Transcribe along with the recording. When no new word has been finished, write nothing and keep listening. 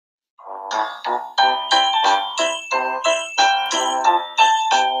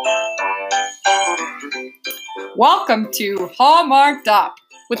Welcome to Hallmarked Up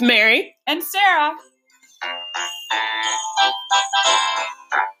with Mary and Sarah.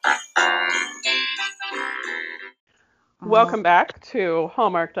 Welcome back to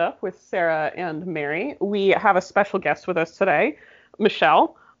Hallmarked Up with Sarah and Mary. We have a special guest with us today,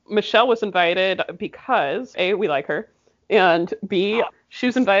 Michelle. Michelle was invited because A, we like her, and B, she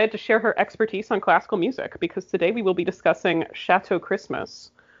was invited to share her expertise on classical music because today we will be discussing Chateau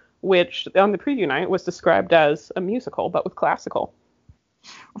Christmas, which on the preview night was described as a musical, but with classical.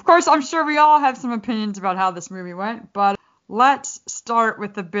 Of course, I'm sure we all have some opinions about how this movie went, but let's start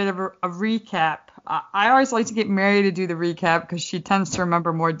with a bit of a recap. I always like to get Mary to do the recap because she tends to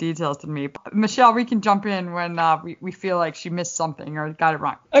remember more details than me. But Michelle, we can jump in when we feel like she missed something or got it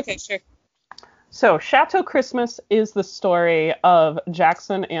wrong. Okay, sure. So, Chateau Christmas is the story of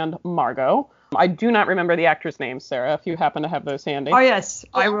Jackson and Margot. I do not remember the actors' names, Sarah, if you happen to have those handy. Oh, yes,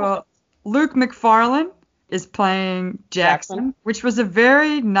 I will. Luke McFarlane is playing Jackson, which was a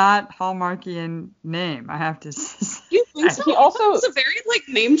very not Hallmarkian name, I have to say. You think so? He also it's a very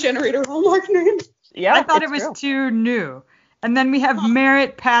name generator Hallmark name. Yeah, I thought it was too new. And then we have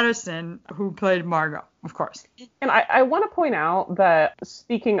Merritt Patterson, who played Margot, of course. And I want to point out that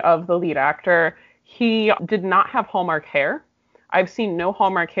speaking of the lead actor, he did not have Hallmark hair. I've seen no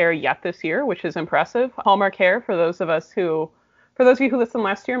Hallmark hair yet this year, which is impressive. Hallmark hair, for those of you who listened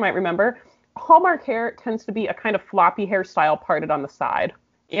last year might remember, Hallmark hair tends to be a kind of floppy hairstyle parted on the side.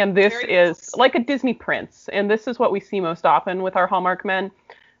 And this is like a Disney prince. And this is what we see most often with our Hallmark men.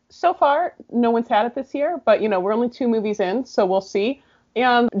 So far, no one's had it this year, but we're only 2 movies in, so we'll see.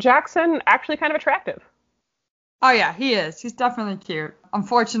 And Jackson, actually kind of attractive. Oh yeah, he is. He's definitely cute.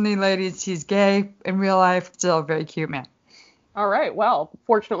 Unfortunately, ladies, he's gay in real life. Still a very cute man. All right. Well,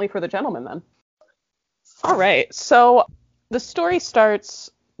 fortunately for the gentleman then. All right. So the story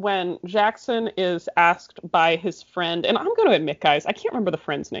starts when Jackson is asked by his friend, and I'm going to admit, guys, I can't remember the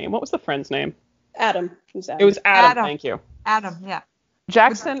friend's name. What was the friend's name? Adam. It was Adam. Thank you. Adam, yeah.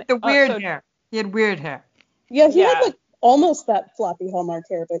 Jackson. With the weird hair. He had weird hair. Yeah, he had almost that floppy Hallmark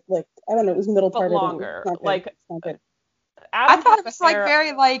hair, but I don't know, it was middle parted. But longer. I thought it was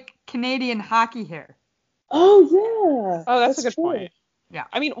very Canadian hockey hair. Oh yeah. Oh, that's a good true. point. Yeah.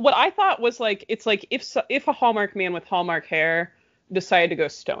 I mean, what I thought was it's like if a Hallmark man with Hallmark hair decided to go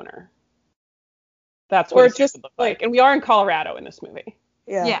stoner. That's what it just would look like. And we are in Colorado in this movie.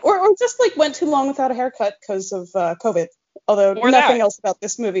 Yeah. Or just went too long without a haircut because of COVID. Although nothing else about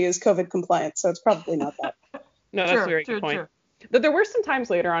this movie is COVID compliant, so it's probably not that. No, that's a very good point. But there were some times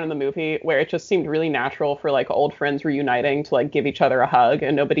later on in the movie where it just seemed really natural for old friends reuniting to give each other a hug,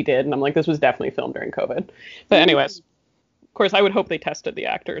 and nobody did. And I'm like, this was definitely filmed during COVID. But anyways, of course, I would hope they tested the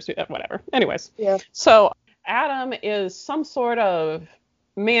actors, whatever. Anyways. Yeah. So Adam is some sort of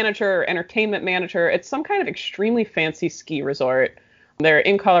manager, entertainment manager. It's some kind of extremely fancy ski resort. They're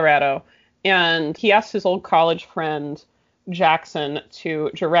in Colorado, and he asked his old college friend Jackson to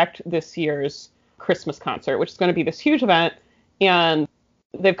direct this year's Christmas concert, which is going to be this huge event. And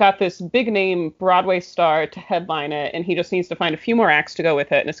they've got this big name Broadway star to headline it, and he just needs to find a few more acts to go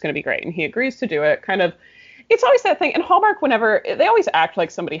with it, and it's going to be great. And he agrees to do it. It's always that thing. And Hallmark, whenever they always act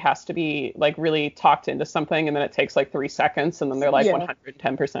like somebody has to be really talked into something, and then it takes 3 seconds, and then they're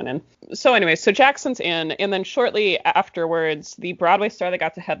 110% in. So anyway, so Jackson's in, and then shortly afterwards, the Broadway star that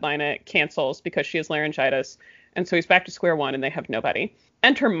got to headline it cancels because she has laryngitis, and so he's back to square one, and they have nobody.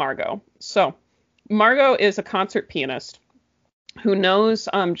 Enter Margot. So Margot is a concert pianist who knows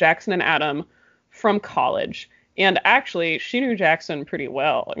Jackson and Adam from college. And actually, she knew Jackson pretty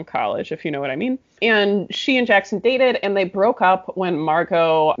well in college, if you know what I mean. And she and Jackson dated, and they broke up when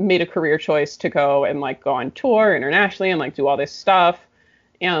Margot made a career choice to go and go on tour internationally and do all this stuff,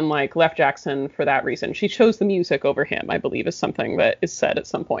 and left Jackson for that reason. She chose the music over him, I believe, is something that is said at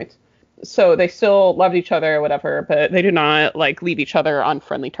some point. So they still loved each other or whatever, but they did not leave each other on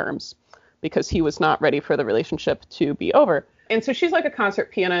friendly terms because he was not ready for the relationship to be over. And so she's a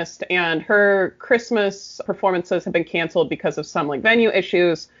concert pianist, and her Christmas performances have been canceled because of some venue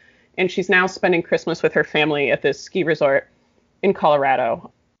issues. And she's now spending Christmas with her family at this ski resort in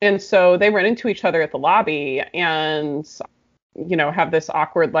Colorado. And so they run into each other at the lobby and, have this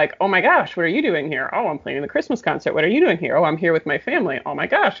awkward, oh my gosh, what are you doing here? Oh, I'm playing the Christmas concert. What are you doing here? Oh, I'm here with my family. Oh my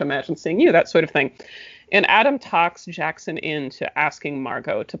gosh, imagine seeing you, that sort of thing. And Adam talks Jackson into asking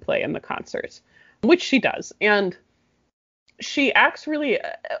Margot to play in the concert, which she does. And she acts really,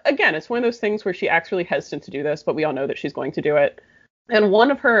 again, it's one of those things where she acts really hesitant to do this, but we all know that she's going to do it. And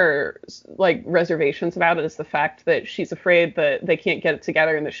one of her like reservations about it is the fact that she's afraid that they can't get it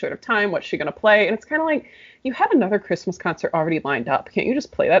together in this short of time. What's she going to play? And it's kind of like, you have another Christmas concert already lined up. Can't you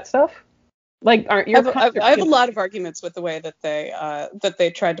just play that stuff? Like, aren't your I have a lot of arguments with the way that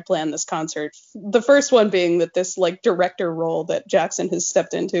they tried to plan this concert. The first one being that this like director role that Jackson has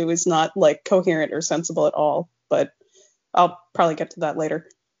stepped into is not like coherent or sensible at all. But I'll probably get to that later.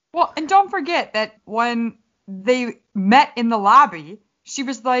 Well, and don't forget that when they met in the lobby, she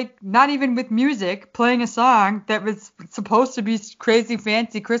was like not even with music, playing a song that was supposed to be crazy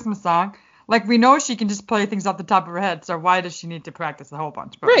fancy Christmas song. Like, we know she can just play things off the top of her head, so why does she need to practice a whole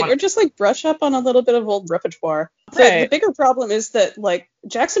bunch? But right, or just like brush up on a little bit of old repertoire. Right. The bigger problem is that like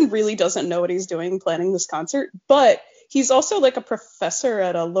Jackson really doesn't know what he's doing planning this concert, but he's also like a professor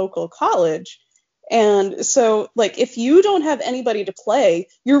at a local college. And so, like, if you don't have anybody to play,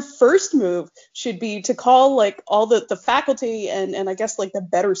 your first move should be to call, like, all the faculty and I guess, like, the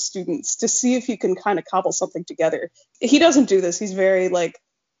better students to see if you can kind of cobble something together. He doesn't do this. He's very, like,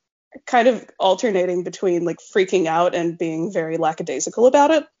 kind of alternating between, like, freaking out and being very lackadaisical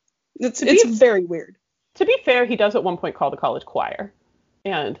about it. It's very weird. To be fair, he does at one point call the college choir.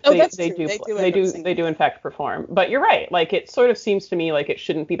 And they do in fact perform. But you're right. Like, it sort of seems to me like it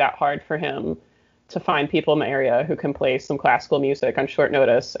shouldn't be that hard for him to find people in the area who can play some classical music on short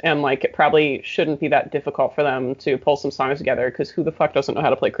notice. And like, it probably shouldn't be that difficult for them to pull some songs together, because who the fuck doesn't know how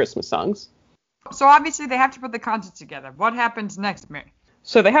to play Christmas songs? So obviously they have to put the concert together. What happens next, Mary?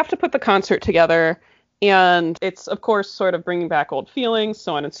 So they have to put the concert together, and it's, of course, sort of bringing back old feelings,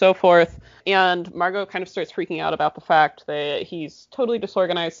 so on and so forth. And Margot kind of starts freaking out about the fact that he's totally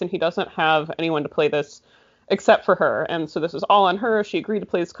disorganized and he doesn't have anyone to play this except for her. And so this is all on her. She agreed to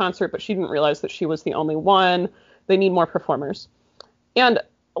play this concert, but she didn't realize that she was the only one. They need more performers. And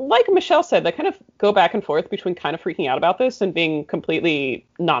like Michelle said, they kind of go back and forth between kind of freaking out about this and being completely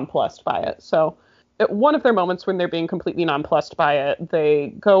nonplussed by it. So at one of their moments when they're being completely nonplussed by it,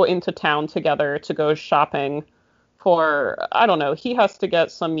 they go into town together to go shopping for, I don't know, he has to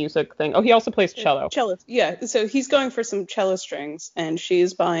get some music thing. Oh, he also plays cello. Cello, yeah. So he's going for some cello strings, and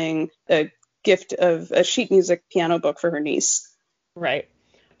she's buying a gift of a sheet music piano book for her niece. Right.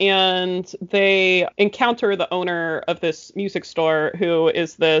 And they encounter the owner of this music store, who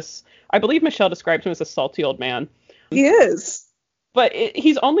is this, I believe Michelle described him as a salty old man. He is. But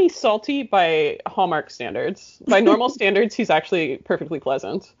he's only salty by Hallmark standards. By normal standards, he's actually perfectly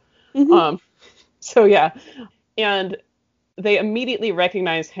pleasant. Mm-hmm. So yeah. And they immediately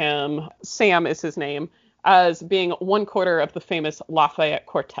recognize him, Sam is his name, as being one quarter of the famous Lafayette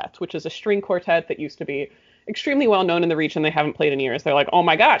Quartet, which is a string quartet that used to be extremely well known in the region. They haven't played in years. They're like, oh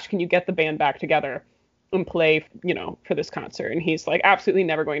my gosh, can you get the band back together and play, for this concert? And he's like, absolutely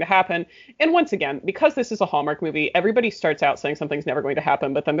never going to happen. And once again, because this is a Hallmark movie, everybody starts out saying something's never going to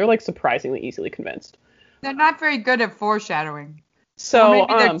happen, but then they're like surprisingly easily convinced. They're not very good at foreshadowing. So or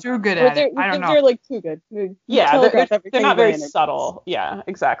maybe they're too good at it. I don't know. They're like too good. Yeah, they're not very subtle. Yeah,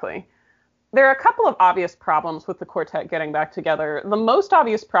 exactly. There are a couple of obvious problems with the quartet getting back together. The most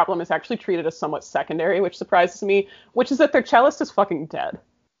obvious problem is actually treated as somewhat secondary, which surprises me, which is that their cellist is fucking dead.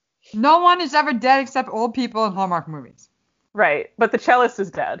 No one is ever dead except old people in Hallmark movies. Right, but the cellist is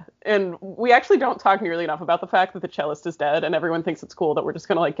dead. And we actually don't talk nearly enough about the fact that the cellist is dead, and everyone thinks it's cool that we're just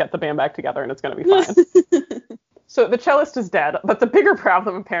going to get the band back together and it's going to be fine. So the cellist is dead, but the bigger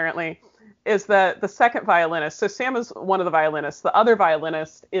problem apparently is that the second violinist, so Sam is one of the violinists, the other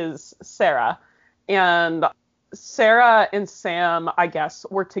violinist is Sarah. And Sarah and Sam, I guess,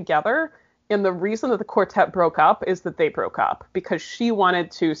 were together. And the reason that the quartet broke up is that they broke up because she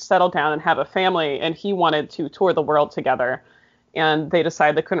wanted to settle down and have a family, and he wanted to tour the world together. And they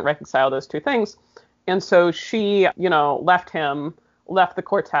decided they couldn't reconcile those two things. And so she, left him, left the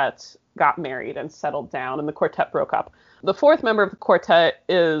quartet, got married and settled down, and the quartet broke up. The fourth member of the quartet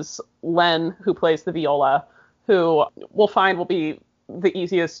is Len, who plays the viola, who we'll find will be the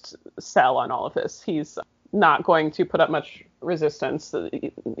easiest sell on all of this. He's not going to put up much resistance,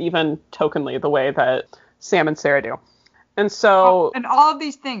 even tokenly, the way that Sam and Sarah do. And so... and all of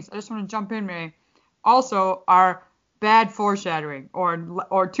these things, I just want to jump in, Mary, also are bad foreshadowing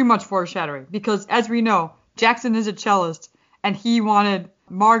or too much foreshadowing. Because as we know, Jackson is a cellist, and he wanted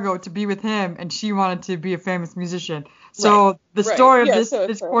Margot to be with him, and she wanted to be a famous musician. So the story of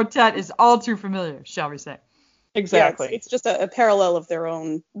this quartet is all too familiar, shall we say. Exactly. Yeah, it's just a parallel of their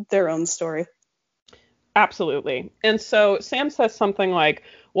own story. Absolutely. And so Sam says something like,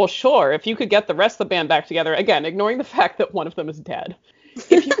 well, sure, if you could get the rest of the band back together, again, ignoring the fact that one of them is dead.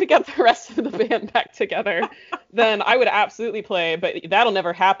 If you could get the rest of the band back together, then I would absolutely play, but that'll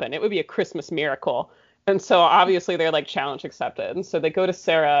never happen. It would be a Christmas miracle. And so obviously they're like challenge accepted. And so they go to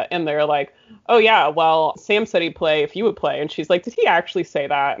Sarah and they're like, oh yeah, well, Sam said he'd play if you would play. And she's like, did he actually say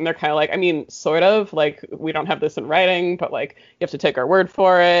that? And they're kind of like, I mean, sort of, like, we don't have this in writing, but like, you have to take our word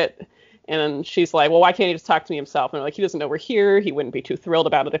for it. And she's like, well, why can't he just talk to me himself? And they're like, he doesn't know we're here. He wouldn't be too thrilled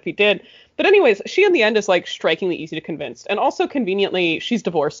about it if he did. But anyways, she in the end is like strikingly easy to convince. And also conveniently, she's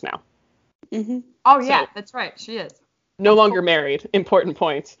divorced now. Mm-hmm. Oh, yeah, So- that's right. She is. No longer married. Important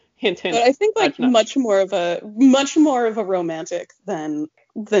point. Hint, hint. But I think like Nudge, nudge. much more of a romantic than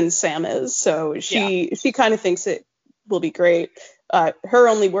Sam is. So she kind of thinks it will be great. Her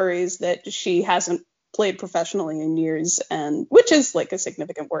only worry is that she hasn't played professionally in years, and which is like a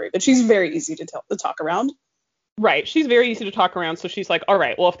significant worry. But she's very easy to talk around. Right. She's very easy to talk around. So she's like, all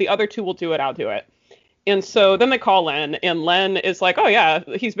right, well, if the other two will do it, I'll do it. And so then they call Len, and Len is like, oh, yeah.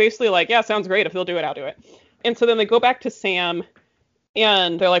 He's basically like, yeah, sounds great. If they'll do it, I'll do it. And so then they go back to Sam,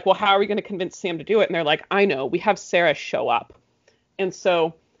 and they're like, well, how are we going to convince Sam to do it? And they're like, I know. We have Sarah show up. And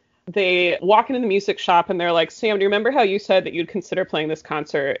so they walk into the music shop, and they're like, Sam, do you remember how you said that you'd consider playing this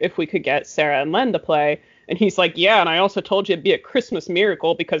concert if we could get Sarah and Len to play? And he's like, yeah, and I also told you it'd be a Christmas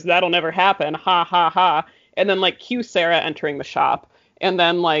miracle because that'll never happen. Ha, ha, ha. And then, like, cue Sarah entering the shop. And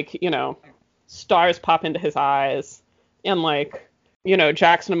then, like, you know, stars pop into his eyes. And, like, you know,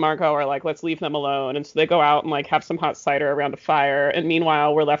 Jackson and Margot are like, let's leave them alone. And so they go out and, like, have some hot cider around a fire. And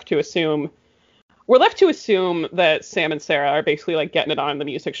meanwhile, we're left to assume that Sam and Sarah are basically, like, getting it on in the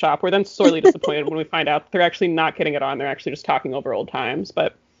music shop. We're then sorely disappointed when we find out they're actually not getting it on. They're actually just talking over old times.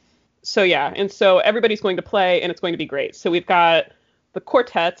 But so, yeah. And so everybody's going to play, and it's going to be great. So we've got the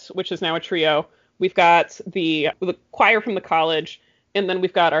quartet, which is now a trio. We've got the choir from the college. And then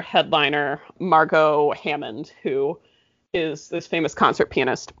we've got our headliner, Margot Hammond, who is this famous concert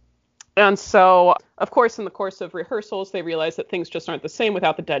pianist. And so, of course, in the course of rehearsals, they realize that things just aren't the same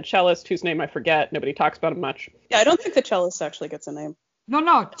without the dead cellist, whose name I forget. Nobody talks about him much. Yeah, I don't think the cellist actually gets a name.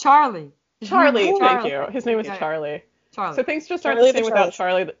 No, Charlie. Charlie, thank you. His name is Yeah. Charlie. Charlie. So things just aren't Charlie the same the without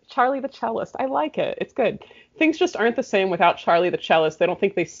cellist. Charlie the cellist. I like it. It's good. Things just aren't the same without Charlie the cellist. They don't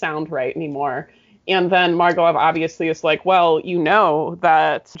think they sound right anymore. And then Margot obviously is like, well, you know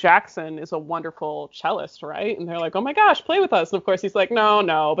that Jackson is a wonderful cellist, right? And they're like, oh my gosh, play with us. And of course he's like,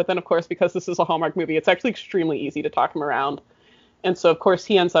 no. But then of course, because this is a Hallmark movie, it's actually extremely easy to talk him around. And so of course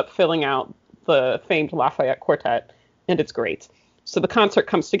he ends up filling out the famed Lafayette Quartet, and it's great. So the concert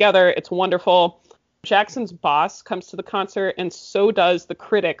comes together. It's wonderful. Jackson's boss comes to the concert, and so does the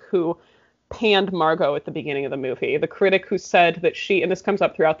critic who panned Margot at the beginning of the movie. The critic who said that she, and this comes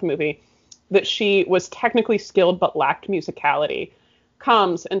up throughout the movie, that she was technically skilled but lacked musicality,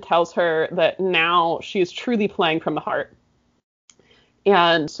 comes and tells her that now she is truly playing from the heart.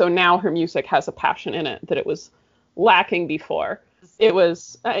 And so now her music has a passion in it that it was lacking before. It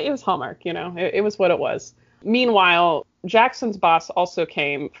was Hallmark, you know, it was what it was. Meanwhile, Jackson's boss also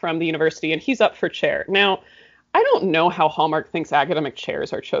came from the university, and he's up for chair. Now, I don't know how Hallmark thinks academic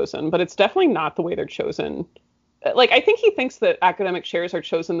chairs are chosen, but it's definitely not the way they're chosen. Like, I think he thinks that academic chairs are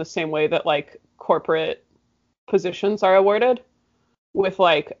chosen the same way that, like, corporate positions are awarded, with,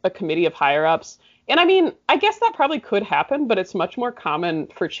 like, a committee of higher-ups. And, I mean, I guess that probably could happen, but it's much more common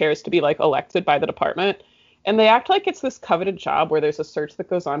for chairs to be, like, elected by the department. And they act like it's this coveted job where there's a search that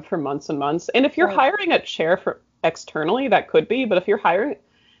goes on for months and months. And if you're hiring a chair for externally, that could be. But if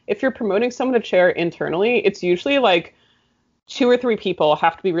you're promoting someone to chair internally, it's usually, like, 2 or 3 people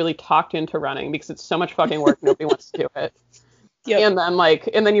have to be really talked into running because it's so much fucking work. Nobody wants to do it. Yep.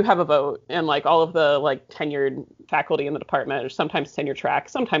 And then you have a vote, and, like, all of the, like, tenured faculty in the department, or sometimes tenure track,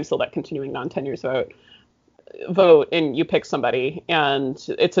 sometimes they'll let continuing non-tenures vote, and you pick somebody, and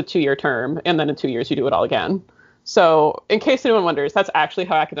it's a 2-year term, and then in 2 years you do it all again. So in case anyone wonders, that's actually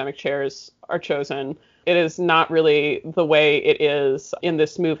how academic chairs are chosen. It is not really the way it is in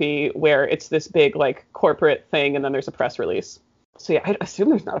this movie, where it's this big, like, corporate thing, and then there's a press release. So yeah, I assume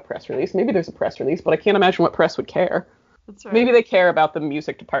there's not a press release. Maybe there's a press release, but I can't imagine what press would care. That's right. Maybe they care about the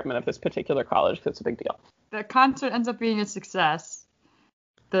music department of this particular college because it's a big deal. The concert ends up being a success.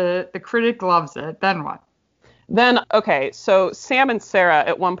 The critic loves it. Then what? Then, okay, so Sam and Sarah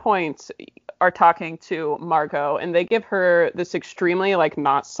at one point are talking to Margot, and they give her this extremely, like,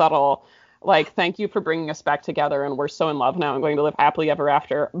 not subtle, like, thank you for bringing us back together, and we're so in love now and going to live happily ever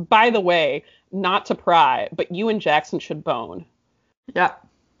after. By the way, not to pry, but you and Jackson should bone. Yeah.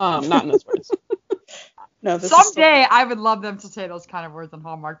 Not in those words. No, this Someday I would love them to say those kind of words on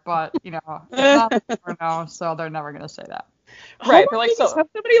Hallmark, but, you know, it's not no, so they're never going to say that. Right, they're like, so have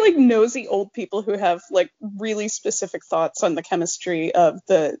so many, like, nosy old people who have, like, really specific thoughts on the chemistry of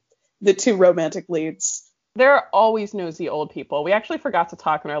the 2 romantic leads. There are always nosy old people. We actually forgot to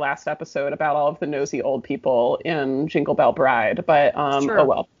talk in our last episode about all of the nosy old people in Jingle Bell Bride, but oh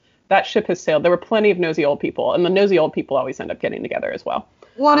well. That ship has sailed. There were plenty of nosy old people, and the nosy old people always end up getting together as well.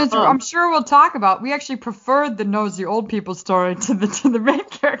 Well, I'm sure we'll talk about. We actually preferred the nosy old people story to the main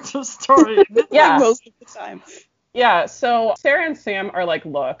character story. Yeah, most of the time. Yeah, so Sarah and Sam are like,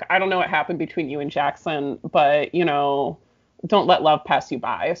 look, I don't know what happened between you and Jackson, but don't let love pass you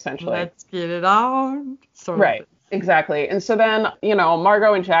by, essentially. Let's get it on. Right. Exactly. And so then,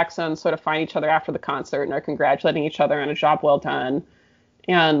 Margot and Jackson sort of find each other after the concert and are congratulating each other on a job well done.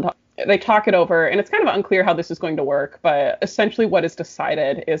 And they talk it over, and it's kind of unclear how this is going to work, but essentially what is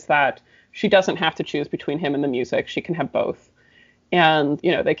decided is that she doesn't have to choose between him and the music. She can have both. And,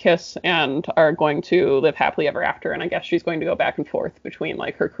 they kiss and are going to live happily ever after. And I guess she's going to go back and forth between,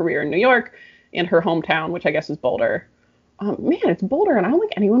 like, her career in New York and her hometown, which I guess is Boulder. Man, it's Boulder, and I don't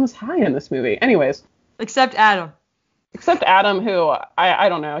think anyone was high in this movie. Anyways. Except Adam. Who, I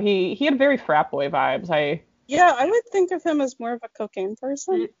don't know. He had very frat boy vibes. Yeah, I would think of him as more of a cocaine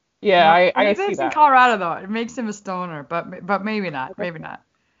person. Yeah, I see that. It's that. in Colorado, though. It makes him a stoner, but maybe not. Maybe not.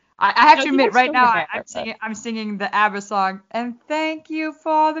 I have to admit, right now, I'm singing the ABBA song, and thank you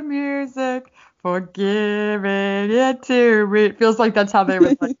for the music, for giving it to me. It feels like that's how they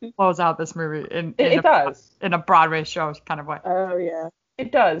would close out this movie in a Broadway show kind of way. Oh, yeah.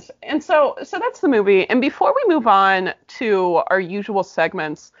 It does. And so that's the movie. And before we move on to our usual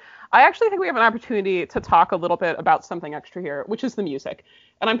segments, I actually think we have an opportunity to talk a little bit about something extra here, which is the music.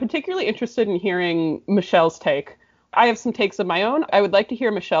 And I'm particularly interested in hearing Michelle's take. I have some takes of my own. I would like to hear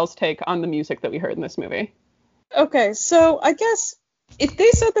Michelle's take on the music that we heard in this movie. Okay, so I guess if they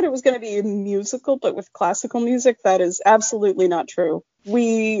said that it was going to be a musical but with classical music, that is absolutely not true.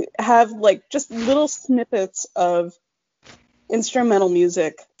 We have just little snippets of instrumental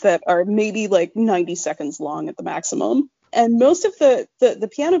music that are maybe 90 seconds long at the maximum. And most of the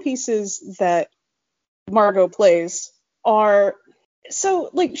piano pieces that Margot plays are...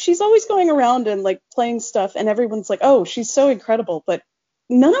 So, she's always going around and, playing stuff, and everyone's like, oh, she's so incredible, but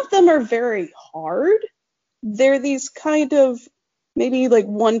none of them are very hard. They're these kind of, maybe,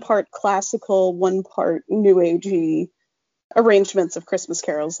 one part classical, one part new agey arrangements of Christmas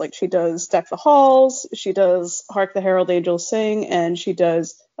carols. She does Deck the Halls, she does Hark the Herald Angels Sing, and she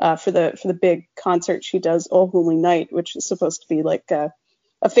does, for the big concert, she does Oh Holy Night, which is supposed to be,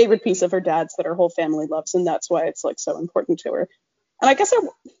 a favorite piece of her dad's that her whole family loves, and that's why it's, so important to her. And I guess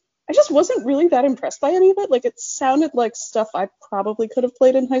I just wasn't really that impressed by any of it. It sounded like stuff I probably could have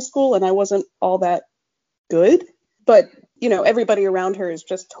played in high school, and I wasn't all that good. But, everybody around her is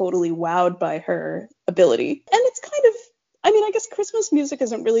just totally wowed by her ability. And it's kind of, I guess Christmas music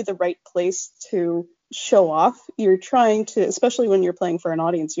isn't really the right place to show off. You're trying to, especially when you're playing for an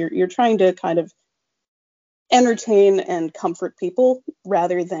audience, you're trying to kind of entertain and comfort people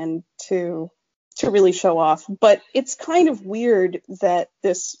rather than to really show off. But it's kind of weird that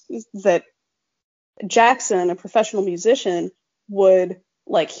Jackson, a professional musician, would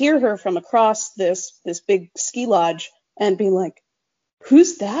hear her from across this big ski lodge and be like,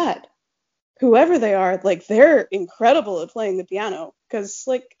 who's that? Whoever they are, they're incredible at playing the piano. Because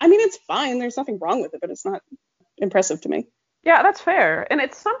it's fine, there's nothing wrong with it, but it's not impressive to me. Yeah, that's fair. And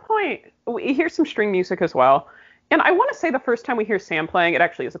at some point we hear some string music as well. And I want to say the first time we hear Sam playing, it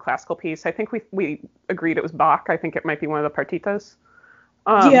actually is a classical piece. I think we agreed it was Bach. I think it might be one of the partitas.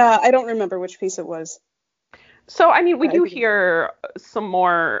 Yeah, I don't remember which piece it was. So, we do hear some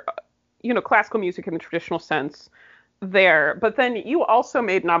more, classical music in the traditional sense there. But then you also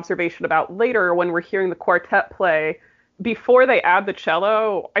made an observation about later when we're hearing the quartet play, before they add the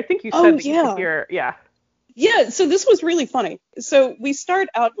cello, I think you said that you could hear, yeah. Yeah, so this was really funny. So we start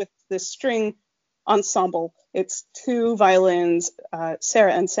out with this string ensemble. It's two violins,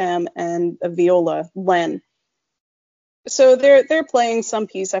 Sarah and Sam, and a viola, Len. So they're playing some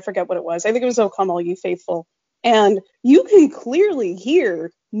piece. I forget what it was. I think it was "O Come All Ye Faithful." And you can clearly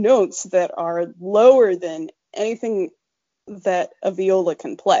hear notes that are lower than anything that a viola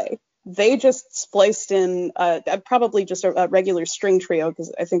can play. They just spliced in probably just a regular string trio,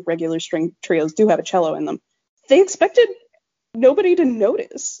 because I think regular string trios do have a cello in them. They expected nobody to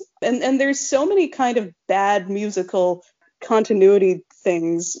notice. And there's so many kind of bad musical continuity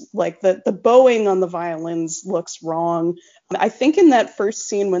things, the bowing on the violins looks wrong. I think in that first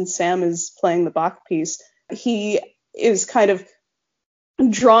scene when Sam is playing the Bach piece, he is kind of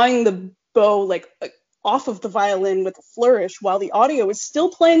drawing the bow off of the violin with a flourish while the audio is still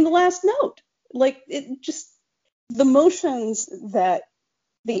playing the last note. The motions that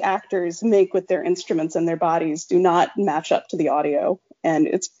the actors make with their instruments and their bodies do not match up to the audio, and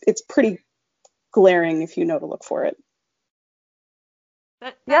it's pretty glaring if you know to look for it.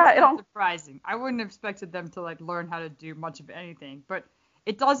 That's not surprising. I wouldn't have expected them to like learn how to do much of anything, but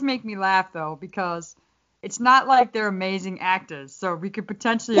it does make me laugh though because it's not like they're amazing actors. So we could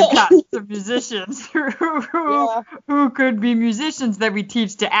potentially have gotten some musicians who could be musicians that we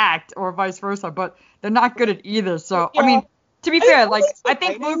teach to act or vice versa, but they're not good at either. So I mean, to be fair, like I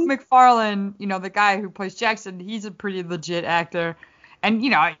think Luke McFarlane, you know, the guy who plays Jackson, he's a pretty legit actor. And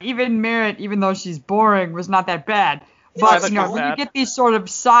you know, even Merritt, even though she's boring, was not that bad. But, you know, when you get these sort of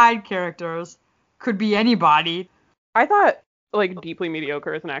side characters, could be anybody. I thought, like, deeply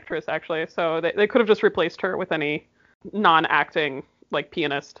mediocre as an actress, actually. So they could have just replaced her with any non-acting, like,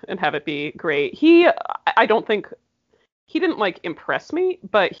 pianist and have it be great. I don't think, he didn't, like, impress me,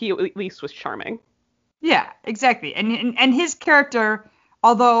 but he at least was charming. Yeah, exactly. And his character,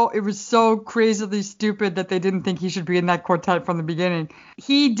 although it was so crazily stupid that they didn't think he should be in that quartet from the beginning,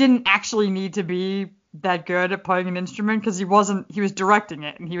 he didn't actually need to be that good at playing an instrument because he was directing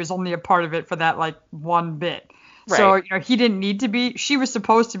it and he was only a part of it for that like one bit. Right. So, you know, he didn't need to be. She was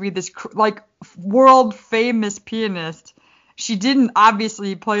supposed to be this like world famous pianist. She didn't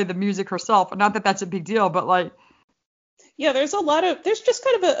obviously play the music herself. Not that that's a big deal, but like. Yeah, there's just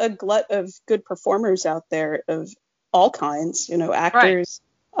kind of a glut of good performers out there of all kinds, you know, actors,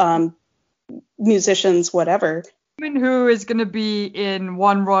 right. Musicians, whatever. Who is going to be in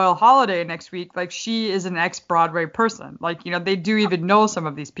One Royal Holiday next week, like she is an ex-Broadway person. Like, you know, they do even know some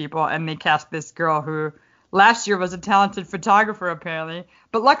of these people, and they cast this girl who last year was a talented photographer, apparently.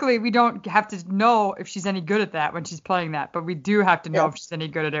 But luckily, we don't have to know if she's any good at that when she's playing that. But we do have to know if she's any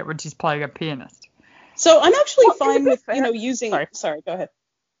good at it when she's playing a pianist. So I'm actually fine with, you know, using... Sorry, go ahead.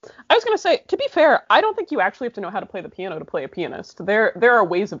 I was going to say, to be fair, I don't think you actually have to know how to play the piano to play a pianist. There are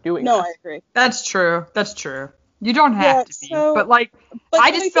ways of doing that. No, I agree. That's true. You don't have to be, but I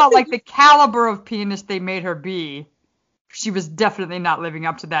just felt like the caliber of pianist they made her be, she was definitely not living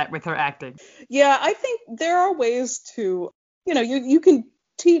up to that with her acting. Yeah, I think there are ways to, you know, you can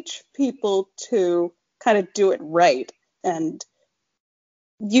teach people to kind of do it right, and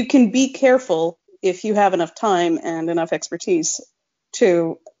you can be careful if you have enough time and enough expertise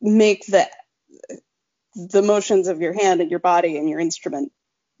to make the motions of your hand and your body and your instrument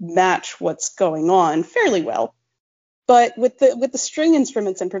match what's going on fairly well. But with the string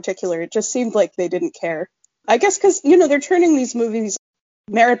instruments in particular, it just seemed like they didn't care. I guess because, you know, they're turning these movies.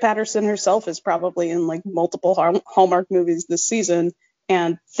 Merritt Patterson herself is probably in like multiple Hallmark movies this season,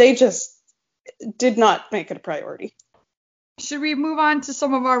 and they just did not make it a priority. Should we move on to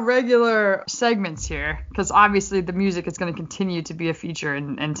some of our regular segments here? Because obviously the music is going to continue to be a feature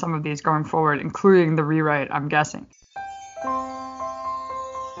in some of these going forward, including the rewrite, I'm guessing.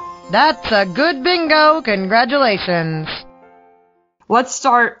 That's a good bingo. Congratulations. Let's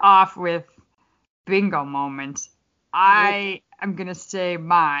start off with bingo moments. I am going to say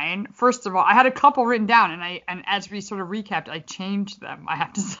mine. First of all, I had a couple written down, and as we sort of recapped, I changed them, I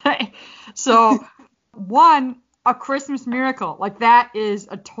have to say. So, one, A Christmas Miracle. Like, that is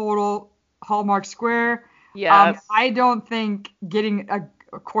a total Hallmark square. Yes. I don't think getting a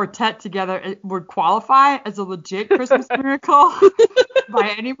quartet together it would qualify as a legit Christmas miracle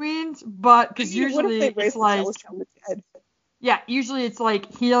by any means, but because usually it's like usually it's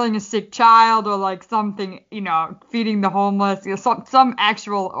like healing a sick child or like something, you know, feeding the homeless, you know, some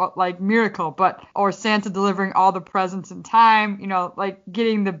actual like miracle, or Santa delivering all the presents in time, you know, like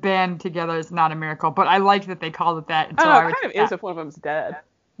getting the band together is not a miracle, but I like that they called it that. It kind of is if one of them's dead.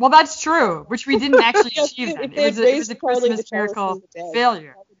 Well, that's true, which we didn't actually achieve then. It was a Christmas miracle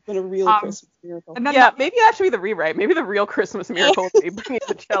failure. It's been a real Christmas miracle. And then maybe that should be the rewrite. Maybe the real Christmas miracle would be bringing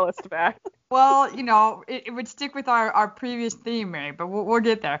the cellist back. Well, you know, it would stick with our previous theme, Mary, but we'll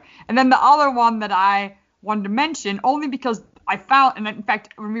get there. And then the other one that I wanted to mention, only because I found, and in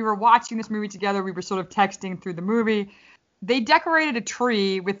fact, when we were watching this movie together, we were sort of texting through the movie. They decorated a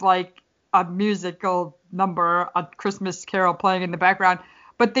tree with like a musical number, a Christmas carol playing in the background.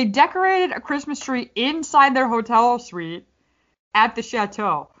 But they decorated a Christmas tree inside their hotel suite at the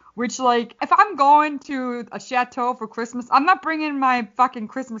chateau, which, like, if I'm going to a chateau for Christmas, I'm not bringing my fucking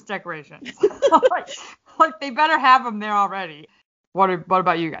Christmas decorations. like, they better have them there already. What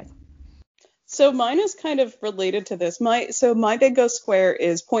about you guys? So mine is kind of related to this. My bingo square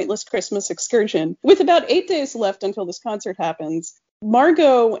is Pointless Christmas Excursion. With about 8 days left until this concert happens,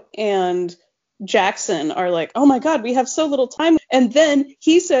 Margot and Jackson are like, oh my God, we have so little time. And then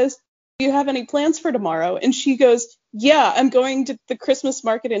he says, do you have any plans for tomorrow? And she goes, yeah, I'm going to the Christmas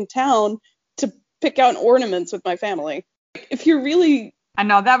market in town to pick out ornaments with my family. If you're really I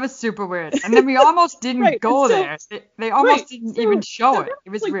know, that was super weird. And then we almost didn't Right, go so- there. They almost didn't so- even show so it. It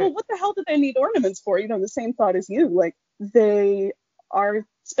was like, weird. well, what the hell did they need ornaments for? You know, the same thought as you. Like, they are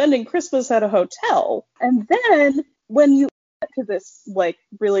spending Christmas at a hotel. And then when you get to this, like,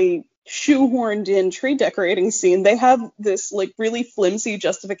 really shoehorned in tree decorating scene, they have this, like, really flimsy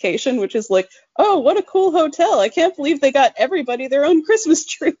justification, which is like, oh, what a cool hotel. I can't believe they got everybody their own Christmas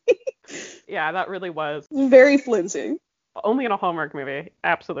tree. Yeah, that really was. Very flimsy. Only in a Hallmark movie.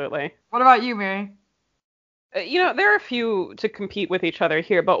 Absolutely. What about you, Mary? There are a few to compete with each other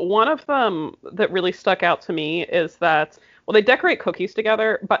here, but one of them that really stuck out to me is that, well, they decorate cookies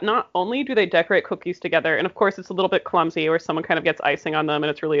together, but not only do they decorate cookies together, and of course it's a little bit clumsy where someone kind of gets icing on them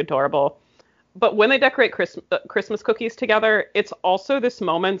and it's really adorable, but when they decorate Christmas cookies together, it's also this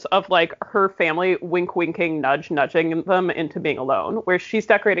moment of, like, her family winking, nudging them into being alone, where she's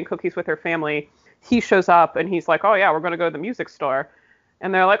decorating cookies with her family. He shows up and he's like, oh yeah, we're going to go to the music store.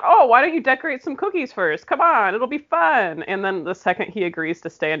 And they're like, oh, why don't you decorate some cookies first? Come on, it'll be fun. And then the second he agrees to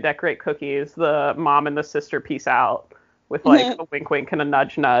stay and decorate cookies, the mom and the sister peace out with, like, a wink and a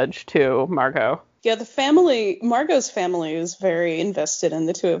nudge to Margot. Yeah, Margot's family is very invested in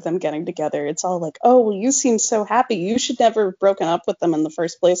the two of them getting together. It's all like, oh, well, you seem so happy. You should never have broken up with them in the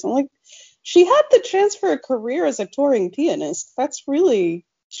first place. I'm like, she had the chance for a career as a touring pianist.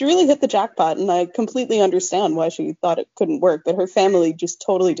 She really hit the jackpot, and I completely understand why she thought it couldn't work, but her family just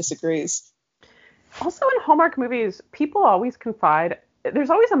totally disagrees. Also, in Hallmark movies, people always confide. There's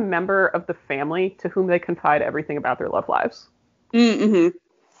always a member of the family to whom they confide everything about their love lives. Mm-hmm.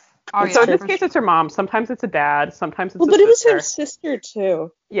 Oh, So yeah, in this for case, sure. it's her mom. Sometimes it's a dad. Sometimes it's Well, a but sister. it was her sister,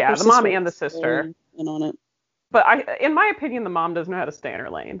 too. Yeah, Her the mom sister and the was sister. very in on it. But in my opinion, the mom doesn't know how to stay in her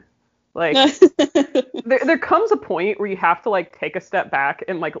lane. Like, there comes a point where you have to, like, take a step back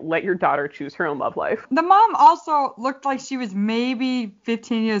and, like, let your daughter choose her own love life. The mom also looked like she was maybe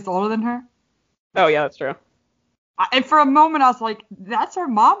 15 years older than her. Oh, yeah, that's true. And for a moment, I was like, that's her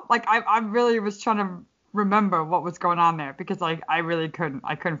mom? Like, I really was trying to remember what was going on there because, like, I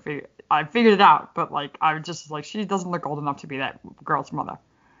couldn't figure. I figured it out, but, like, I was just like, she doesn't look old enough to be that girl's mother.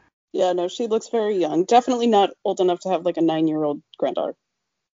 Yeah, no, she looks very young. Definitely not old enough to have, like, a 9-year-old granddaughter.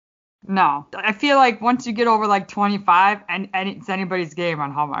 No, I feel like once you get over like 25, and it's anybody's game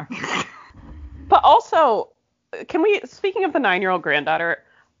on Hallmark. But also, speaking of the 9-year-old granddaughter,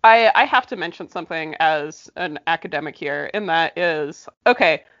 I have to mention something as an academic here, and that is,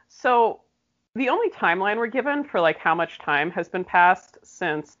 okay, so the only timeline we're given for, like, how much time has been passed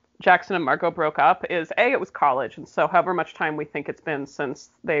since Jackson and Margot broke up is, it was college, and so however much time we think it's been since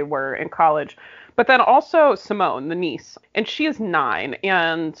they were in college. But then also Simone, the niece, and she is 9,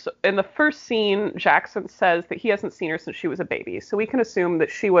 and in the first scene, Jackson says that he hasn't seen her since she was a baby, so we can assume that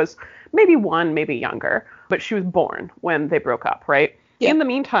she was maybe 1, maybe younger, but she was born when they broke up, right? Yeah. In the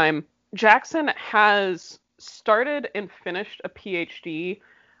meantime, Jackson has started and finished a PhD,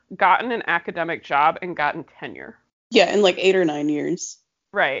 gotten an academic job, and gotten tenure. Yeah, in like 8 or 9 years.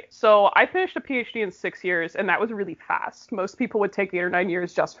 Right. So I finished a PhD in 6 years, and that was really fast. Most people would take 8 or 9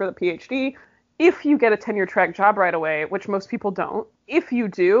 years just for the PhD. If you get a tenure track job right away, which most people don't, if you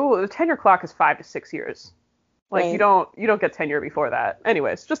do, the tenure clock is 5 to 6 years. Like, Right. you don't get tenure before that.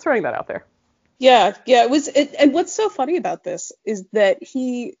 Anyways, just throwing that out there. Yeah, and what's so funny about this is that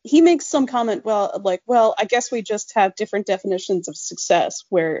he makes some comment, well, I guess we just have different definitions of success,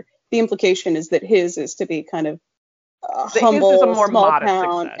 where the implication is that his is to be kind of humble, his is a more small modest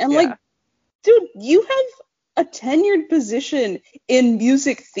town, success, and yeah. like, dude, you have a tenured position in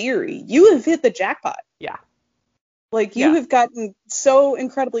music theory. You have hit the jackpot. Yeah. Like, you Yeah. have gotten so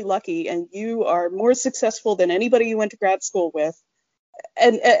incredibly lucky, and you are more successful than anybody you went to grad school with.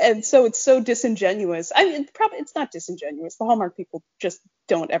 And so it's so disingenuous. I mean, it's not disingenuous. The Hallmark people just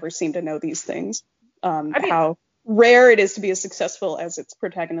don't ever seem to know these things. How rare it is to be as successful as its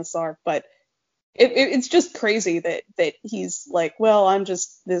protagonists are. But it's just crazy that he's like, well, I'm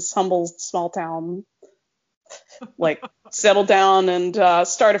just this humble small town, like, settle down and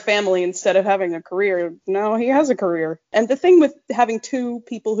start a family instead of having a career. No, he has a career. And the thing with having two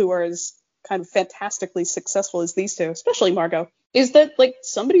people who are as kind of fantastically successful as these two, especially Margot, is that, like,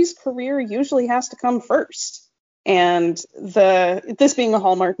 somebody's career usually has to come first. And this being a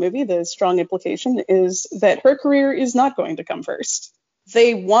Hallmark movie, the strong implication is that her career is not going to come first.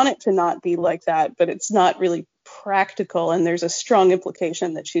 They want it to not be like that, but it's not really practical. And there's a strong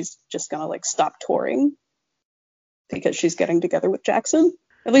implication that she's just going to, like, stop touring because she's getting together with Jackson.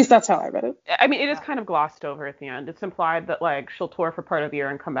 At least that's how I read it. I mean, it is kind of glossed over at the end. It's implied that, like, she'll tour for part of the year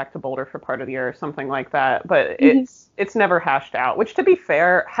and come back to Boulder for part of the year or something like that. But it's never hashed out, which, to be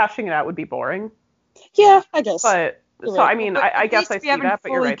fair, hashing it out would be boring. Yeah, I guess. But So I mean, But I at guess least I we see haven't that, but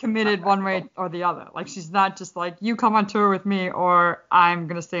you're fully right. committed one way or the other. Like, she's not just like, you come on tour with me or I'm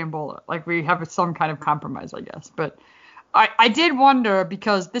gonna stay in Boulder. Like, we have some kind of compromise, I guess. But I did wonder,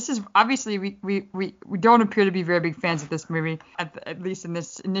 because this is obviously we don't appear to be very big fans of this movie, at least in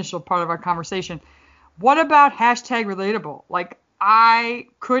this initial part of our conversation. What about hashtag relatable? Like, I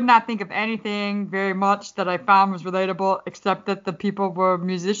could not think of anything very much that I found was relatable, except that the people were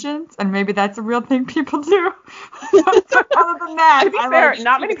musicians, and maybe that's a real thing people do. Other than that, To be fair, like,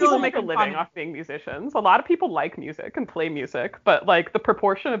 not many people really make a funny. living off being musicians. A lot of people like music and play music, but like the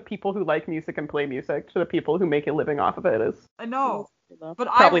proportion of people who like music and play music to the people who make a living off of it is I know, but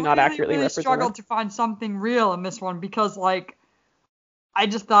probably I not really, accurately really represented. struggled to find something real in this one, because like I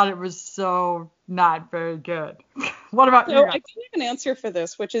just thought it was so not very good. What about you So guys? I do have an answer for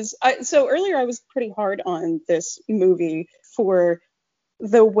this, which is so earlier I was pretty hard on this movie for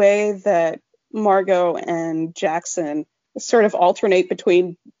the way that Margot and Jackson sort of alternate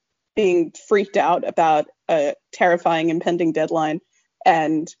between being freaked out about a terrifying impending deadline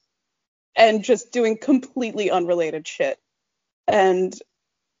and just doing completely unrelated shit. And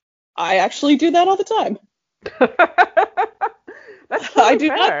I actually do that all the time. That's I totally do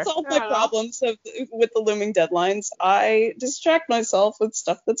fair. not solve my Fair enough. problems with the looming deadlines. I distract myself with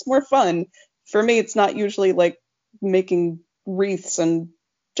stuff that's more fun. For me, it's not usually like making wreaths and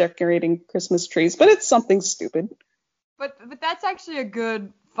decorating Christmas trees, but it's something stupid. But that's actually a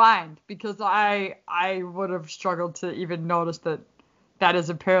good find, because I would have struggled to even notice that is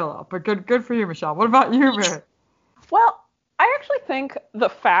a parallel. But good for you, Michelle. What about you, Mary? Well, I actually think the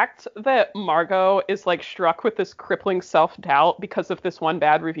fact that Margot is like struck with this crippling self-doubt because of this one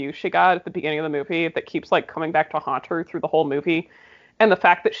bad review she got at the beginning of the movie that keeps like coming back to haunt her through the whole movie, and the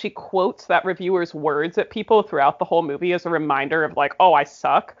fact that she quotes that reviewer's words at people throughout the whole movie as a reminder of like, oh, I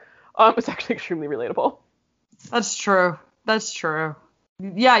suck, is actually extremely relatable. That's true. That's true.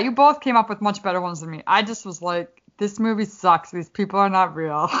 Yeah, you both came up with much better ones than me. I just was like, this movie sucks. These people are not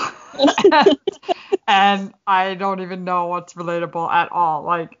real. And I don't even know what's relatable at all.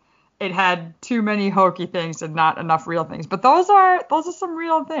 Like, it had too many hokey things and not enough real things. But those are some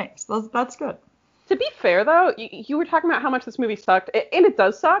real things. That's good. To be fair, though, you were talking about how much this movie sucked, and it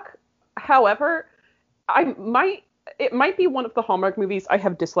does suck. However, it might be one of the Hallmark movies I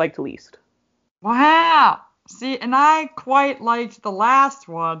have disliked least. Wow. See, and I quite liked the last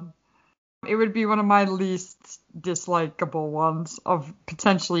one. It would be one of my least dislikable ones of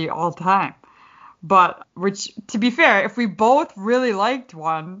potentially all time. But, which, to be fair, if we both really liked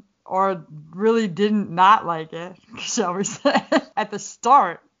one, or really didn't not like it, shall we say, at the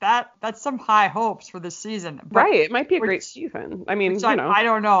start, that's some high hopes for this season. But, Right, it might be a great season. I mean, you know. I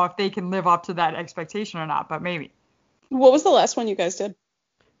don't know if they can live up to that expectation or not, but maybe. What was the last one you guys did?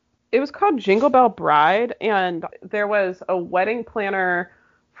 It was called Jingle Bell Bride, and there was a wedding planner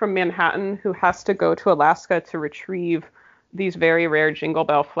from Manhattan who has to go to Alaska to retrieve these very rare Jingle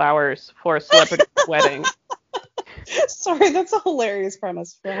Bell flowers for a celebrity wedding. Sorry, that's a hilarious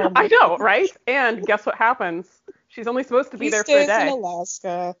premise for Hallmark. I know, right? And guess what happens? She's only supposed to be there for a He stays in day.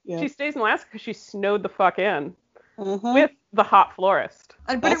 Alaska. Yeah. She stays in Alaska because she snowed the fuck in Uh-huh. with the hot florist.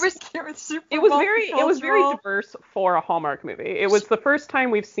 But it was super It was very multicultural. diverse for a Hallmark movie. It was the first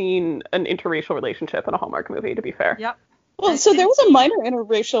time we've seen an interracial relationship in a Hallmark movie, to be fair. Yep. Well, so there was a minor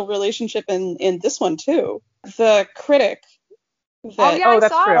interracial relationship in this one too. The critic. Oh yeah, I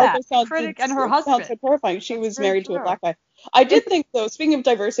that's saw true. that. Sounds- Critic and her it sounds husband. so terrifying. She was Very married to a true. black guy. I did think though, speaking of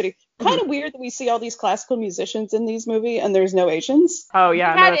diversity, kind of weird that we see all these classical musicians in these movies and there's no Asians. Oh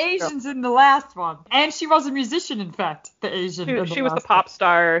yeah, We no, had that's true. Asians in the last one, and she was a musician, in fact. The Asian. in She was the last pop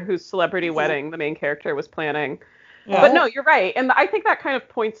star whose celebrity wedding the main character was planning. one. Yeah. But no, you're right. And I think that kind of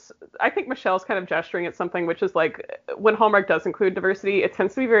points, I think Michelle's kind of gesturing at something, which is like when Hallmark does include diversity, it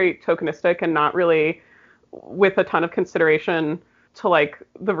tends to be very tokenistic and not really with a ton of consideration to like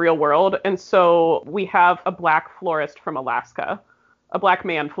the real world. And so we have a black florist from Alaska, a black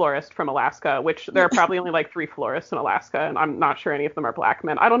man florist from Alaska, which there are probably only like 3 florists in Alaska, and I'm not sure any of them are black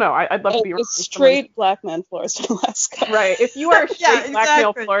men. I don't know. I'd love to be A wrong. straight black man florist in Alaska. Right. If you are a straight Yeah, black male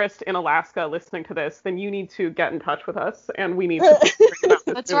exactly. florist in Alaska listening to this, then you need to get in touch with us, and we need to bring about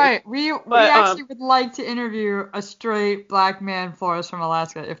this That's movie. right. We But, actually would like to interview a straight black man florist from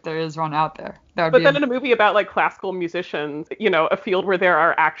Alaska, if there is one out there. That would But be then in a movie about like classical musicians, you know, a field where there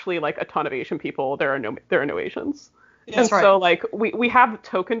are actually like a ton of Asian people, there are no Asians. And That's right. so like we have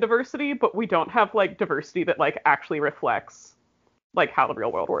token diversity, but we don't have like diversity that like actually reflects like how the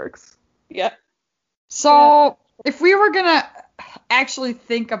real world works. Yeah. So if we were gonna actually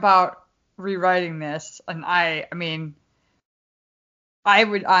think about rewriting this, and I mean, I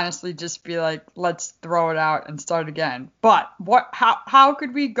would honestly just be like, let's throw it out and start again. But how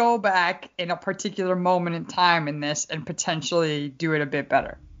could we go back in a particular moment in time in this and potentially do it a bit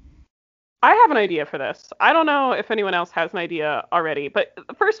better? I have an idea for this. I don't know if anyone else has an idea already, but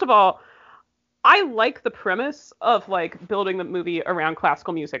first of all, I like the premise of like building the movie around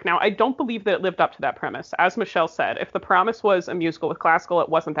classical music. Now, I don't believe that it lived up to that premise. As Michelle said, if the promise was a musical with classical, it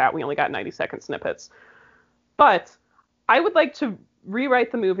wasn't that. We only got 90-second snippets. But I would like to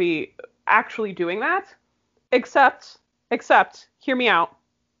rewrite the movie actually doing that, except, hear me out,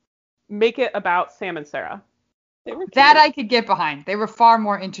 make it about Sam and Sarah. That I could get behind. They were far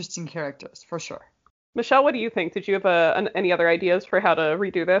more interesting characters, for sure. Michelle, what do you think? Did you have any other ideas for how to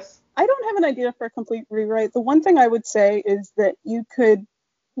redo this? I don't have an idea for a complete rewrite. The one thing I would say is that you could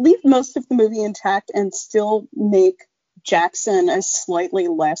leave most of the movie intact and still make Jackson a slightly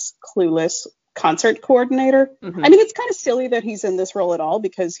less clueless concert coordinator. Mm-hmm. I mean, it's kind of silly that he's in this role at all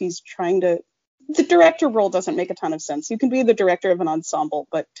because he's trying to... The director role doesn't make a ton of sense. You can be the director of an ensemble,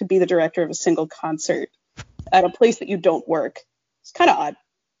 but to be the director of a single concert at a place that you don't work, it's kind of odd.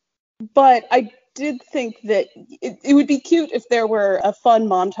 But I did think that it would be cute if there were a fun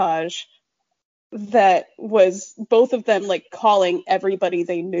montage that was both of them like calling everybody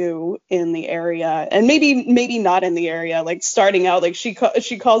they knew in the area, and maybe not in the area, like starting out like she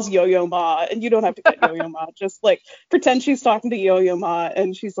calls Yo-Yo Ma, and you don't have to get Yo-Yo Ma, just like pretend she's talking to Yo-Yo Ma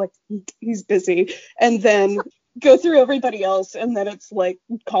and she's like, he's busy, and then go through everybody else, and then it's like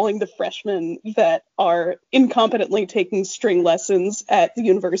calling the freshmen that are incompetently taking string lessons at the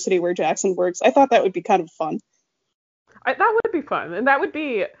university where Jackson works. I thought that would be kind of fun. That would be fun, and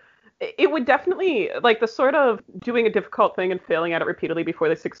it would definitely, like, the sort of doing a difficult thing and failing at it repeatedly before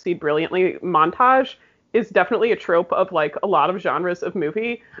they succeed brilliantly montage is definitely a trope of, like, a lot of genres of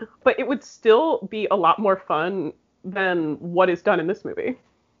movie, but it would still be a lot more fun than what is done in this movie.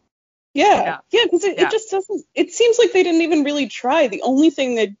 Yeah, because it just doesn't... It seems like they didn't even really try. The only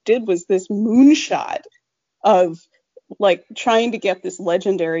thing they did was this moonshot of, like, trying to get this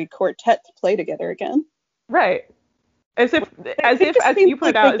legendary quartet to play together again. Right. As if you put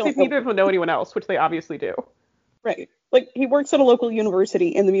it out, as if neither of them know anyone else, which they obviously do. Right. Like, he works at a local university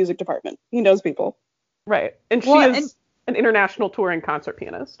in the music department. He knows people. Right. And she is an international touring concert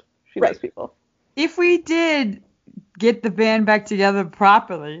pianist. She knows people. If we did get the band back together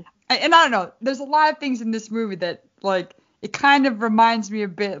properly, and I don't know, there's a lot of things in this movie that, like, it kind of reminds me a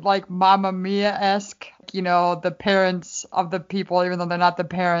bit like Mamma Mia-esque. You know, the parents of the people, even though they're not the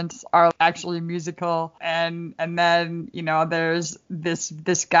parents, are actually musical. And then, you know, there's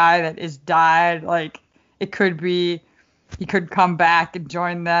this guy that is died. Like, it could be he could come back and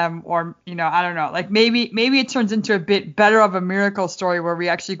join them, or, you know, I don't know. Like, maybe it turns into a bit better of a miracle story where we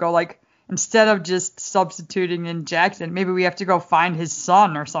actually go, like, instead of just substituting in Jackson, maybe we have to go find his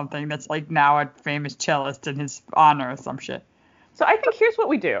son or something that's, like, now a famous cellist in his honor or some shit. So I think here's what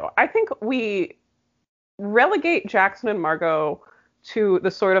we do. I think we relegate Jackson and Margot to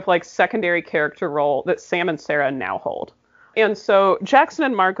the sort of, like, secondary character role that Sam and Sarah now hold. And so Jackson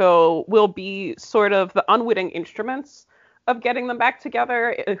and Margot will be sort of the unwitting instruments of getting them back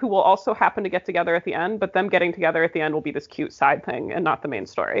together, who will also happen to get together at the end, but them getting together at the end will be this cute side thing and not the main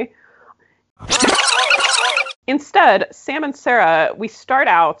story. Instead, Sam and Sarah, we start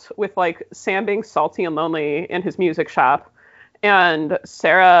out with, like, Sam being salty and lonely in his music shop, and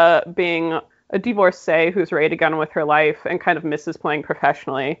Sarah being a divorcee who's ready to get on with her life and kind of misses playing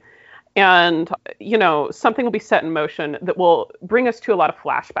professionally. And, you know, something will be set in motion that will bring us to a lot of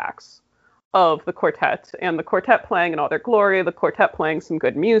flashbacks of the quartet, and the quartet playing in all their glory, the quartet playing some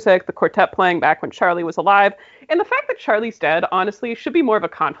good music, the quartet playing back when Charlie was alive. And the fact that Charlie's dead, honestly, should be more of a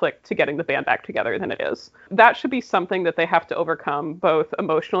conflict to getting the band back together than it is. That should be something that they have to overcome both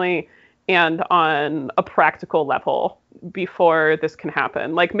emotionally and on a practical level before this can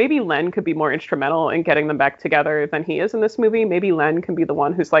happen. Like, maybe Len could be more instrumental in getting them back together than he is in this movie. Maybe Len can be the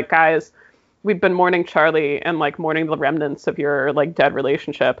one who's like, guys, we've been mourning Charlie and, like, mourning the remnants of your, like, dead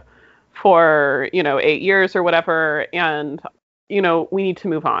relationship for, you know, 8 years or whatever, and, you know, we need to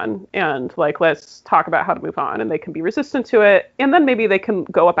move on, and, like, let's talk about how to move on. And they can be resistant to it, and then maybe they can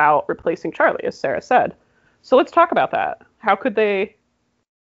go about replacing Charlie, as Sarah said. So let's talk about that. How could they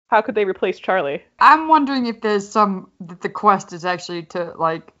replace Charlie? I'm wondering if there's that the quest is actually to,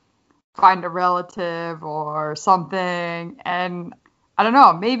 like, find a relative or something, and I don't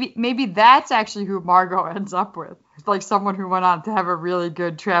know, maybe that's actually who Margot ends up with. It's like someone who went on to have a really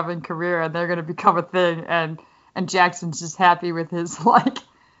good traveling career, and they're going to become a thing, and Jackson's just happy with his, like,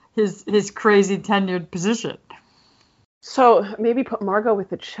 his crazy tenured position. So maybe put Margot with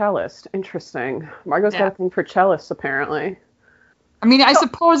the cellist. Interesting. Margot's got a thing for cellists, apparently. I mean, I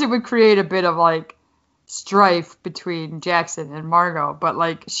suppose it would create a bit of like strife between Jackson and Margot, but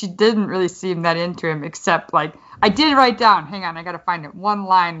like she didn't really seem that into him, except like I did write down, hang on, I gotta find it, one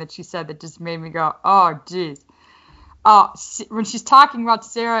line that she said that just made me go, oh geez. When she's talking about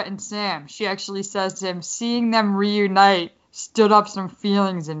Sarah and Sam, she actually says to him, seeing them reunite stood up some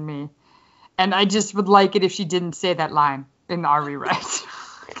feelings in me. And I just would like it if she didn't say that line in our rewrite.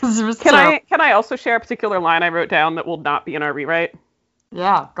 Can I also share a particular line I wrote down that will not be in our rewrite?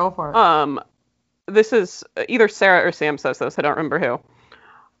 Yeah, go for it. This is either Sarah or Sam says this, I don't remember who.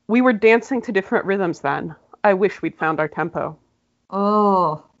 We were dancing to different rhythms then. I wish we'd found our tempo.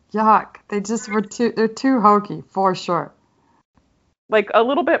 Oh, yuck. They're too hokey, for sure. Like, a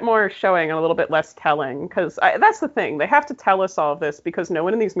little bit more showing and a little bit less telling, because that's the thing. They have to tell us all of this because no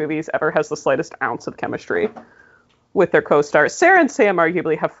one in these movies ever has the slightest ounce of chemistry with their co-stars. Sarah and Sam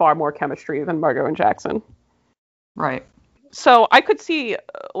arguably have far more chemistry than Margot and Jackson. Right. So I could see,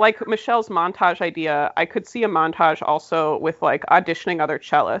 like Michelle's montage idea, I could see a montage also with, like, auditioning other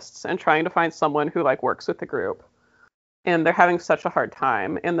cellists and trying to find someone who, like, works with the group. And they're having such a hard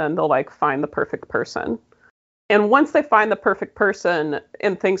time, and then they'll, like, find the perfect person. And once they find the perfect person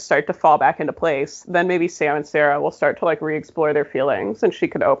and things start to fall back into place, then maybe Sam and Sarah will start to, like, re-explore their feelings, and she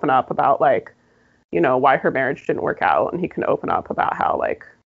could open up about, like, you know, why her marriage didn't work out, and he can open up about how, like,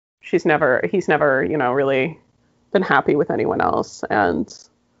 he's never, you know, really been happy with anyone else, and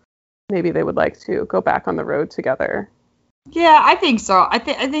maybe they would like to go back on the road together. Yeah, I think so. I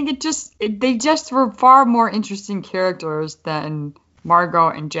think they just were far more interesting characters than Margot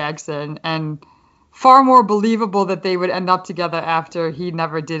and Jackson, and far more believable that they would end up together after he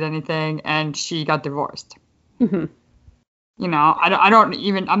never did anything and she got divorced. Mm-hmm. You know,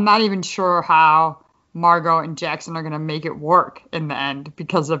 I'm not even sure how Margot and Jackson are going to make it work in the end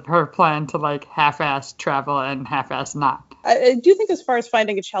because of her plan to, like, half-ass travel and half-ass not. I do think as far as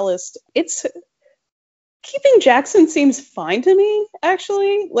finding a cellist, it's keeping Jackson seems fine to me,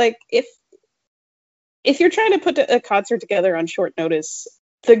 actually. Like, if you're trying to put a concert together on short notice,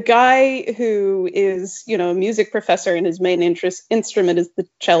 the guy who is, you know, a music professor and his main instrument is the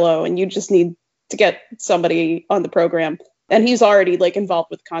cello, and you just need to get somebody on the program, and he's already, like,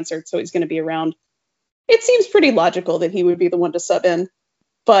 involved with concerts, so he's going to be around. It seems pretty logical that he would be the one to sub in,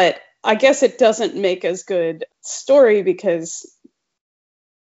 but I guess it doesn't make as good story because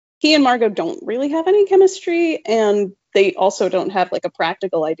he and Margot don't really have any chemistry, and they also don't have, like, a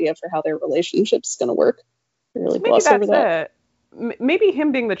practical idea for how their relationship's going to work. They really gloss over that. Maybe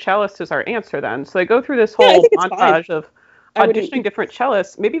him being the cellist is our answer then. So they go through this whole montage of auditioning different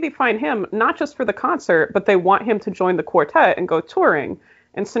cellists. Maybe they find him not just for the concert, but they want him to join the quartet and go touring.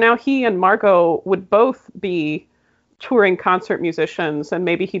 And so now he and Margot would both be touring concert musicians, and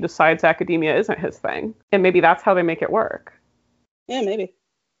maybe he decides academia isn't his thing. And maybe that's how they make it work. Yeah, maybe.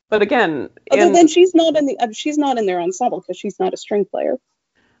 But again, then she's not in their ensemble because she's not a string player.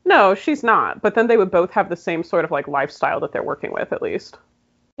 No, she's not. But then they would both have the same sort of, like, lifestyle that they're working with, at least.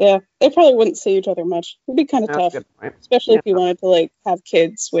 Yeah, they probably wouldn't see each other much. It'd be kind of tough, especially if you wanted to, like, have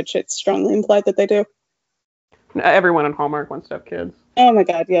kids, which it's strongly implied that they do. Everyone in Hallmark wants to have kids. Oh my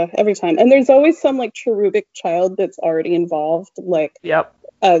god, yeah, every time. And there's always some, like, cherubic child that's already involved. Like, yep.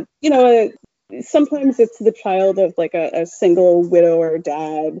 You know, sometimes it's the child of, like, a single widower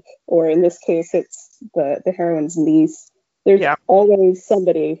dad, or in this case, it's the heroine's niece. There's always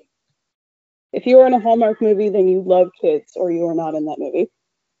somebody. If you are in a Hallmark movie, then you love kids, or you are not in that movie.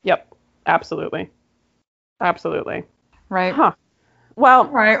 Yep, absolutely. Absolutely. Right. Huh. Well.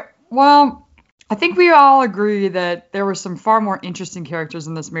 Right. Well, I think we all agree that there were some far more interesting characters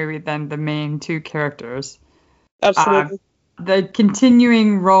in this movie than the main two characters. Absolutely. The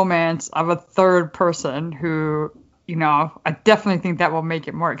continuing romance of a third person who, you know, I definitely think that will make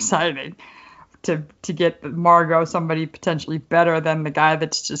it more exciting to get Margot somebody potentially better than the guy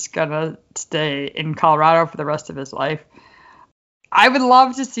that's just gonna stay in Colorado for the rest of his life. I would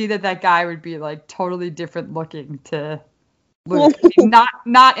love to see that guy would be, like, totally different looking to Luke. I mean,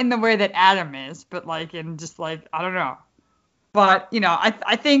 not in the way that Adam is, but, like, in just, like, I don't know. But, you know,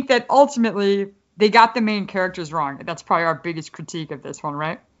 I think that ultimately they got the main characters wrong. That's probably our biggest critique of this one,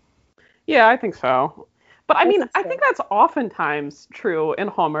 right? Yeah, I think so. But I mean, I think that's oftentimes true in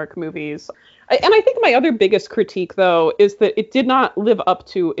Hallmark movies. And I think my other biggest critique, though, is that it did not live up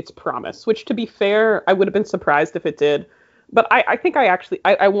to its promise, which, to be fair, I would have been surprised if it did. But I think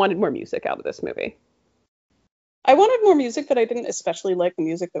I wanted more music out of this movie. I wanted more music, but I didn't especially like the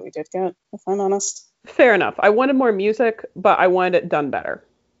music that we did get, if I'm honest. Fair enough. I wanted more music, but I wanted it done better.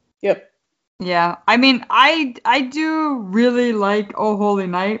 Yep. Yeah, I mean, I do really like Oh Holy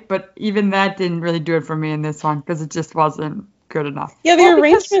Night, but even that didn't really do it for me in this one because it just wasn't good enough. Yeah, the Well,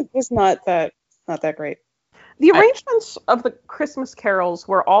 because- arrangement was not that great. The arrangements of the Christmas carols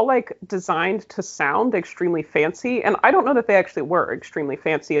were all like designed to sound extremely fancy, and I don't know that they actually were extremely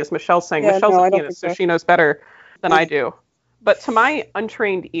fancy, as Michelle's saying. Yeah, Michelle's no, a I don't pianist, think so so. she knows better than I do. But to my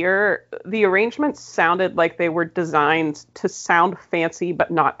untrained ear, the arrangements sounded like they were designed to sound fancy, but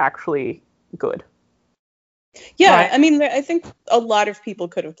not actually good. Yeah, Right. I mean, I think a lot of people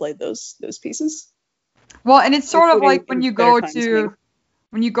could have played those pieces. Well, and it's sort of Including like when in you better go times, to maybe.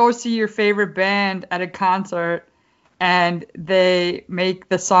 when you go see your favorite band at a concert and they make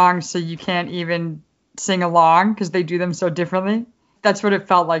the songs so you can't even sing along because they do them so differently. That's what it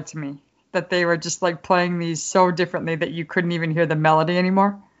felt like to me. That they were just like playing these so differently that you couldn't even hear the melody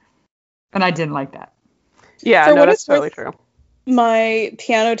anymore. And I didn't like that. Yeah, For no, what that's it's totally worth- true. My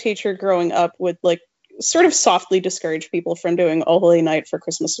piano teacher growing up would like sort of softly discourage people from doing O Holy Night for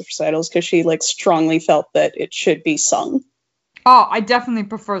Christmas recitals because she like strongly felt that it should be sung. Oh, I definitely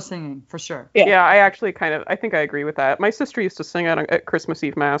prefer singing for sure. Yeah. Yeah, I actually I think I agree with that. My sister used to sing at Christmas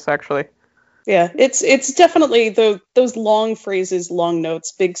Eve Mass, actually. Yeah, it's definitely those long phrases, long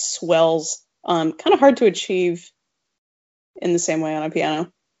notes, big swells, kind of hard to achieve in the same way on a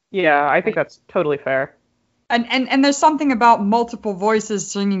piano. Yeah, I think that's totally fair. And there's something about multiple voices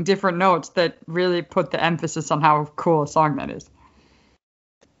singing different notes that really put the emphasis on how cool a song that is.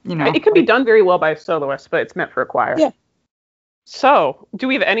 You know, It can be done very well by a soloist, but it's meant for a choir. Yeah. So, do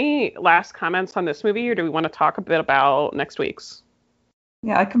we have any last comments on this movie, or do we want to talk a bit about next week's?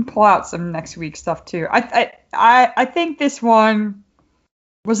 Yeah, I can pull out some next week stuff too. I think this one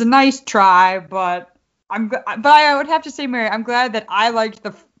was a nice try, but I would have to say, Mary, I'm glad that I liked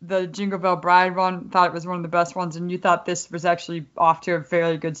the Jingle Bell Bride one. Thought it was one of the best ones, and you thought this was actually off to a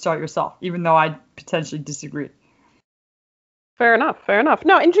fairly good start yourself, even though I potentially disagreed. Fair enough.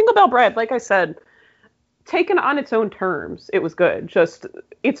 No, in Jingle Bell Bride, like I said, taken on its own terms, it was good. Just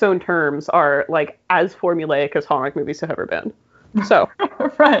its own terms are like as formulaic as Hallmark movies have ever been. So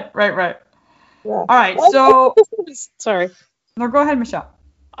right. Yeah. All right, Well, so sorry. no, go ahead, Michelle.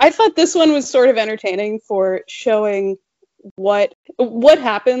 I thought this one was sort of entertaining for showing what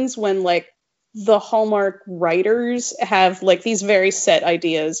happens when like the Hallmark writers have like these very set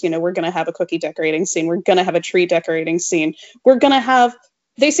ideas. You know, we're gonna have a cookie decorating scene. We're gonna have a tree decorating scene. We're gonna have.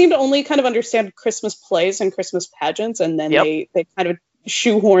 They seem to only kind of understand Christmas plays and Christmas pageants, and then Yep. they kind of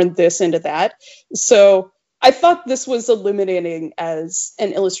shoehorn this into that. So I thought this was illuminating as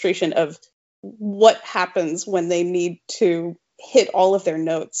an illustration of what happens when they need to hit all of their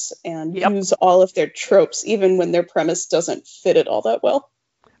notes and Yep. use all of their tropes, even when their premise doesn't fit it all that well.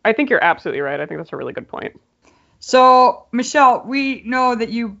 I think you're absolutely right. I think that's a really good point. So, Michelle, we know that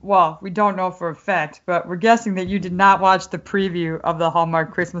we don't know for a fact, but we're guessing that you did not watch the preview of the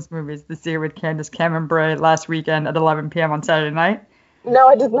Hallmark Christmas movies this year with Candace Cameron Bure last weekend at 11 p.m. on Saturday night. No,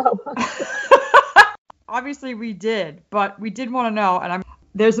 I did not. Obviously, we did, but we did want to know, and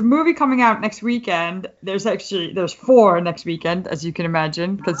there's a movie coming out next weekend. There's 4 next weekend, as you can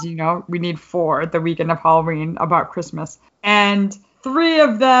imagine, because, you know, we need 4 the weekend of Halloween about Christmas. And 3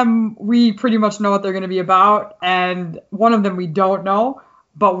 of them, we pretty much know what they're going to be about, and one of them we don't know,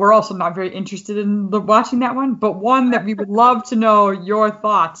 but we're also not very interested in watching that one. But one that we would love to know your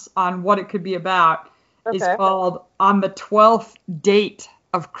thoughts on what it could be about is Okay. called On the 12th Date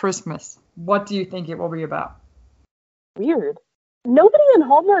of Christmas. What do you think it will be about? Weird. Nobody in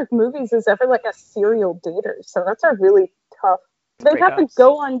Hallmark movies is ever like a serial dater, so that's a really tough. They'd Great have to guess.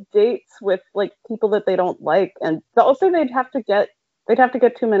 go on dates with like people that they don't like, and also they'd have to get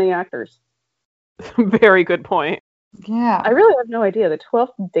too many actors. Very good point. Yeah. I really have no idea. The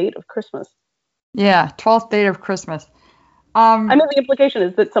 12th date of Christmas. Yeah, 12th date of Christmas. I mean, the implication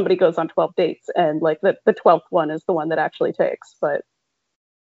is that somebody goes on 12 dates, and like the 12th one is the one that actually takes. But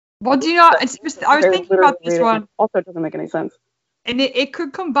Well, do you know, I was very thinking about literally this reading one, it also doesn't make any sense. and it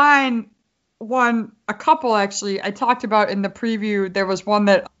could combine a couple actually. I talked about in the preview, there was one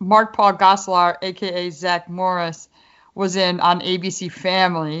that Mark Paul Gosselaar, aka Zach Morris, was in on ABC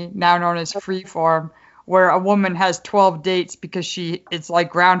Family, now known as Freeform, where a woman has 12 dates because it's like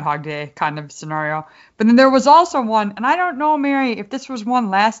Groundhog Day kind of scenario. But then there was also one, and I don't know, Mary, if this was one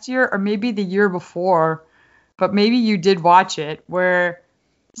last year or maybe the year before, but maybe you did watch it, where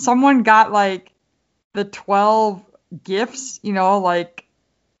someone got like the 12 gifts, you know, like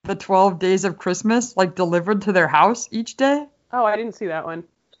the 12 days of Christmas, like delivered to their house each day. Oh, I didn't see that one.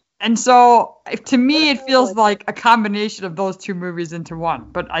 And so to me, it feels like a combination of those 2 movies into one,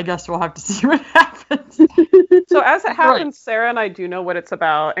 but I guess we'll have to see what happens. So as it happens, Sarah and I do know what it's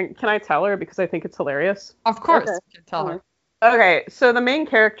about. And can I tell her because I think it's hilarious? Of course, Okay. you can tell her. Okay, so the main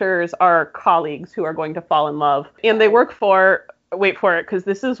characters are colleagues who are going to fall in love, and they work for, wait for it, because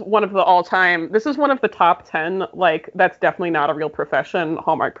this is one of the top 10, like, that's definitely not a real profession,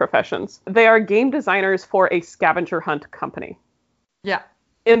 Hallmark professions. They are game designers for a scavenger hunt company. Yeah.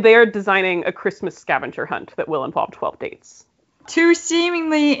 And they are designing a Christmas scavenger hunt that will involve 12 dates. Two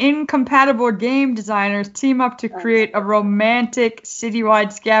seemingly incompatible game designers team up to create a romantic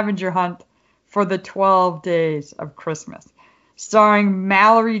citywide scavenger hunt for the 12 days of Christmas, starring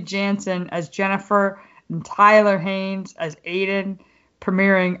Mallory Jansen as Jennifer and Tyler Haynes as Aiden,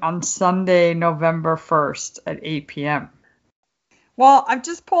 premiering on Sunday, November 1st at 8 p.m. Well, I've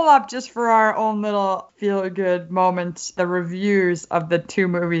just pulled up, just for our own little feel-good moments, the reviews of the two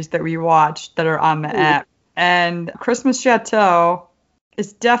movies that we watched that are on the app. And Christmas Chateau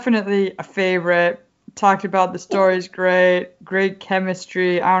is definitely a favorite. Talked about the story's great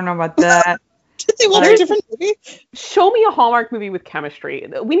chemistry. I don't know about that. Did they watch a different movie? Show me a Hallmark movie with chemistry.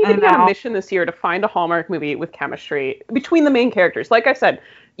 We need to be on a mission this year to find a Hallmark movie with chemistry between the main characters. Like I said,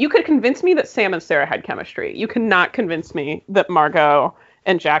 you could convince me that Sam and Sarah had chemistry. You cannot convince me that Margot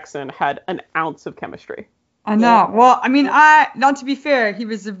and Jackson had an ounce of chemistry. I know. Well, I mean, not to be fair, he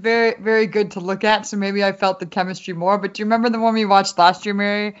was very, very good to look at, so maybe I felt the chemistry more. But do you remember the one we watched last year,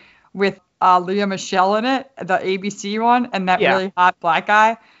 Mary, with Lea Michele in it, the ABC one, and that really hot black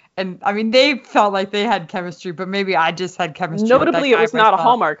guy? And, I mean, they felt like they had chemistry, but maybe I just had chemistry. Notably, it was not a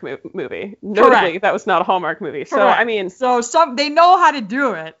Hallmark movie. Notably, that was not a Hallmark movie. So, I mean... So, they know how to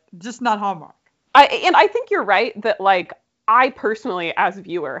do it, just not Hallmark. I think you're right that, like, I personally, as a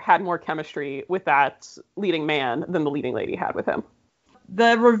viewer, had more chemistry with that leading man than the leading lady had with him.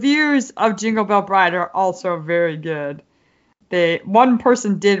 The reviews of Jingle Bell Bride are also very good. One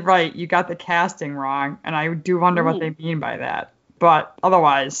person did write, you got the casting wrong, and I do wonder what they mean by that. But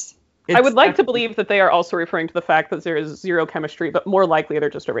otherwise, I would like to believe that they are also referring to the fact that there is zero chemistry, but more likely they're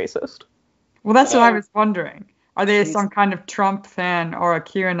just a racist. Well, that's what I was wondering. Are they some kind of Trump fan or a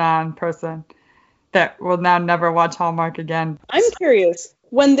QAnon person that will now never watch Hallmark again? I'm curious.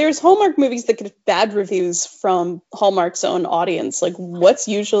 When there's Hallmark movies that get bad reviews from Hallmark's own audience, like what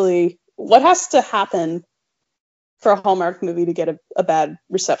has to happen for a Hallmark movie to get a bad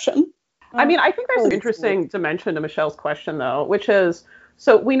reception? I mean, I think there's an interesting dimension to Michelle's question, though, which is,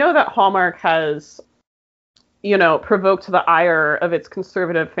 so we know that Hallmark has, provoked the ire of its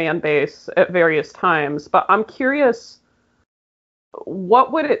conservative fan base at various times, but I'm curious,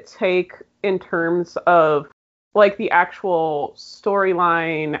 what would it take in terms of, like, the actual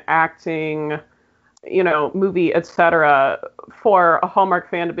storyline, acting, movie, etc., for a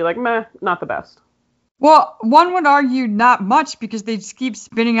Hallmark fan to be like, meh, not the best? Well, one would argue not much, because they just keep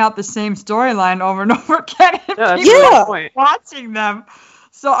spinning out the same storyline over and over again. Yeah, watching them.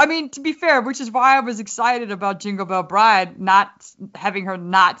 So, I mean, to be fair, which is why I was excited about Jingle Bell Bride, not having her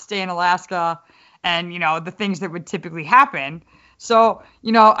not stay in Alaska and, the things that would typically happen. So,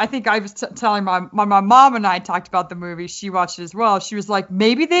 I think I was telling my mom and I talked about the movie. She watched it as well. She was like,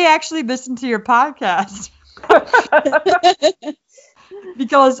 maybe they actually listened to your podcast.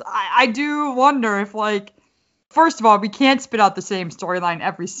 Because I do wonder if, like, first of all, we can't spit out the same storyline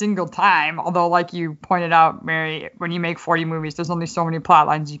every single time. Although, like you pointed out, Mary, when you make 40 movies, there's only so many plot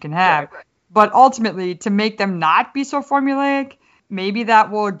lines you can have. Right. But ultimately, to make them not be so formulaic, maybe that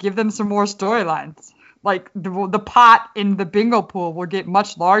will give them some more storylines. Like, the pot in the bingo pool will get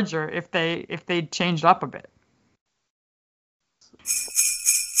much larger if they change it up a bit.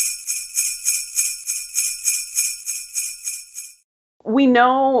 We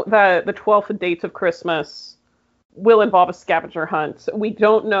know that the 12th dates of Christmas will involve a scavenger hunt. We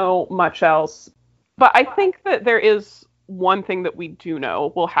don't know much else. But I think that there is one thing that we do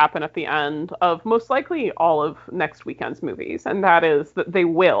know will happen at the end of most likely all of next weekend's movies, and that is that they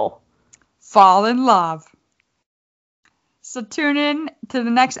will fall in love. So tune in to the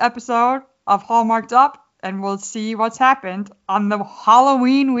next episode of Hallmarked Up, and we'll see what's happened on the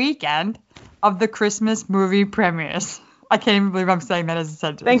Halloween weekend of the Christmas movie premieres. I can't even believe I'm saying that as a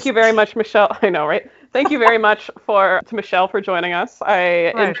sentence. Thank you very much, Michelle. I know, right? Thank you very much to Michelle for joining us.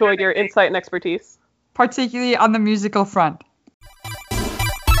 I enjoyed your insight and expertise. Particularly on the musical front.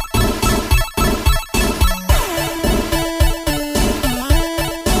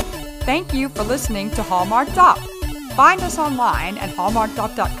 Thank you for listening to Hallmarked Up. Find us online at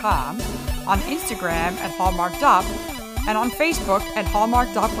hallmarkedup.com, on Instagram at Hallmarked Up, and on Facebook at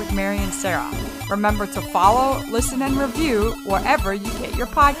Hallmarked Up with Mary and Sarah. Remember to follow, listen, and review wherever you get your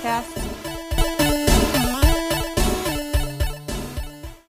podcasts.